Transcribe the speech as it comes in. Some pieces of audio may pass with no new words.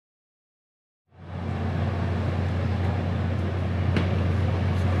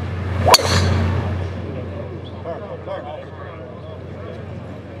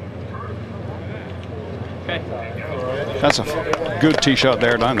That's a good tee shot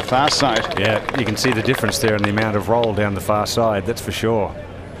there down the fast side. Yeah, you can see the difference there in the amount of roll down the far side, that's for sure.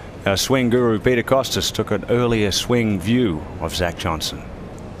 Swing guru Peter Costas took an earlier swing view of Zach Johnson.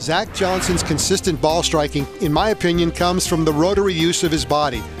 Zach Johnson's consistent ball striking, in my opinion, comes from the rotary use of his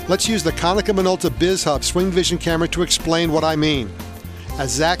body. Let's use the Konica Minolta BizHub SwingVision camera to explain what I mean.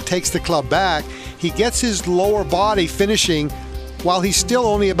 As Zach takes the club back, he gets his lower body finishing while he's still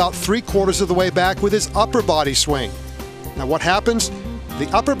only about 3/4 of the way back with his upper body swing. Now what happens? The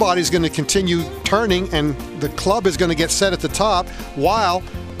upper body is going to continue turning and the club is going to get set at the top while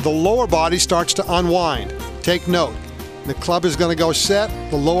the lower body starts to unwind. Take note. The club is going to go set,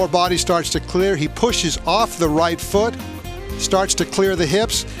 the lower body starts to clear, he pushes off the right foot, starts to clear the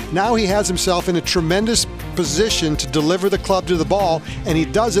hips. Now he has himself in a tremendous position to deliver the club to the ball, and he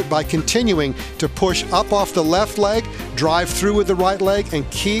does it by continuing to push up off the left leg, drive through with the right leg, and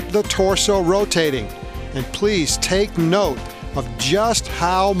keep the torso rotating. And please take note of just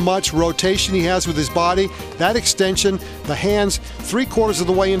how much rotation he has with his body. That extension, the hands 3/4 of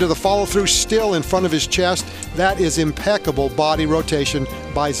the way into the follow-through, still in front of his chest. That is impeccable body rotation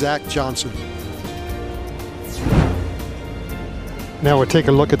by Zach Johnson. Now we'll take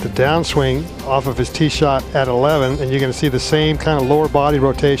a look at the downswing off of his tee shot at 11, and you're going to see the same kind of lower body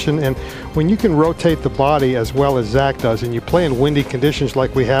rotation. And when you can rotate the body as well as Zach does, and you play in windy conditions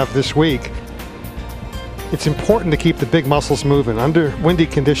like we have this week, it's important to keep the big muscles moving. Under windy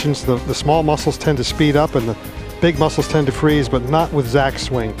conditions, the small muscles tend to speed up and the big muscles tend to freeze, but not with Zach's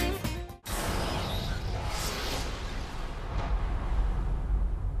swing.